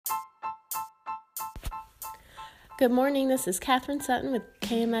Good morning, this is Catherine Sutton with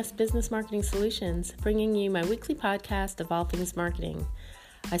KMS Business Marketing Solutions, bringing you my weekly podcast of all things marketing.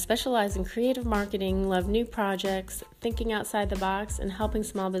 I specialize in creative marketing, love new projects, thinking outside the box, and helping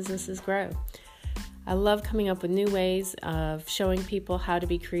small businesses grow. I love coming up with new ways of showing people how to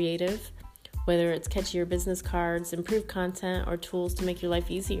be creative, whether it's catchier business cards, improved content, or tools to make your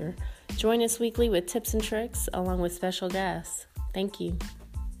life easier. Join us weekly with tips and tricks along with special guests. Thank you.